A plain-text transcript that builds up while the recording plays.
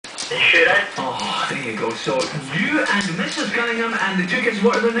It sure is. Oh, there you go. So you and Mrs. Cunningham and the two kids,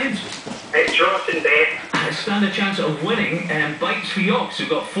 what are their names? It's Ross and Beth. Stand a chance of winning bikes for Yorks. We've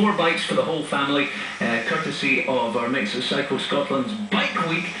got 4 bikes for the whole family, courtesy of our mates at Cycle Scotland's Bike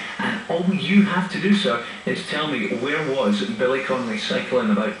Week. And all you have to do, sir, is tell me, where was Billy Connolly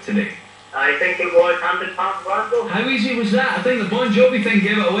cycling about today? I think it was Hampden Park, Glasgow. How easy was that? I think the Bon Jovi thing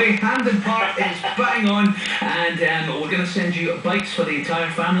gave it away. Hampden Park is bang on, and we're going to send you bikes for the entire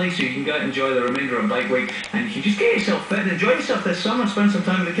family, so you can go out and enjoy the remainder of Bike Week, and you can just get yourself fit and enjoy yourself this summer. Spend some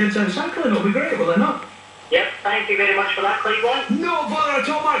time with the kids out cycling. It'll be great, will it not? Yep, thank you very much for that, Cleveland. No bother at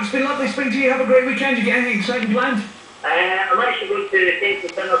all, Mark. It's been lovely speaking to you. Have a great weekend. You get anything exciting planned? I'm actually going to the Saints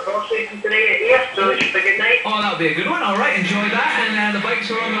and Sinner cross racing today here, so it should be a good night. Oh, that'll be a good one. All right, enjoy that. And the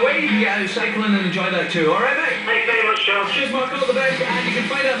bikes are on the way. You can get out cycling and enjoy that too. All right, mate? Thanks very much, George. Cheers, Mark. All the best. And you can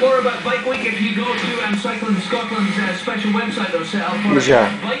find out more about Bike Week if you go to Cycling Scotland's special website they've set up for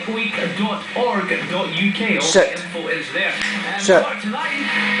bikeweek.org.uk. All the info is there. Sit.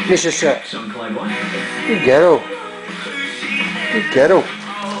 Mr. Sit. Good girl. Good girl.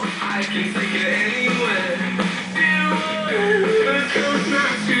 Oh, I keep thinking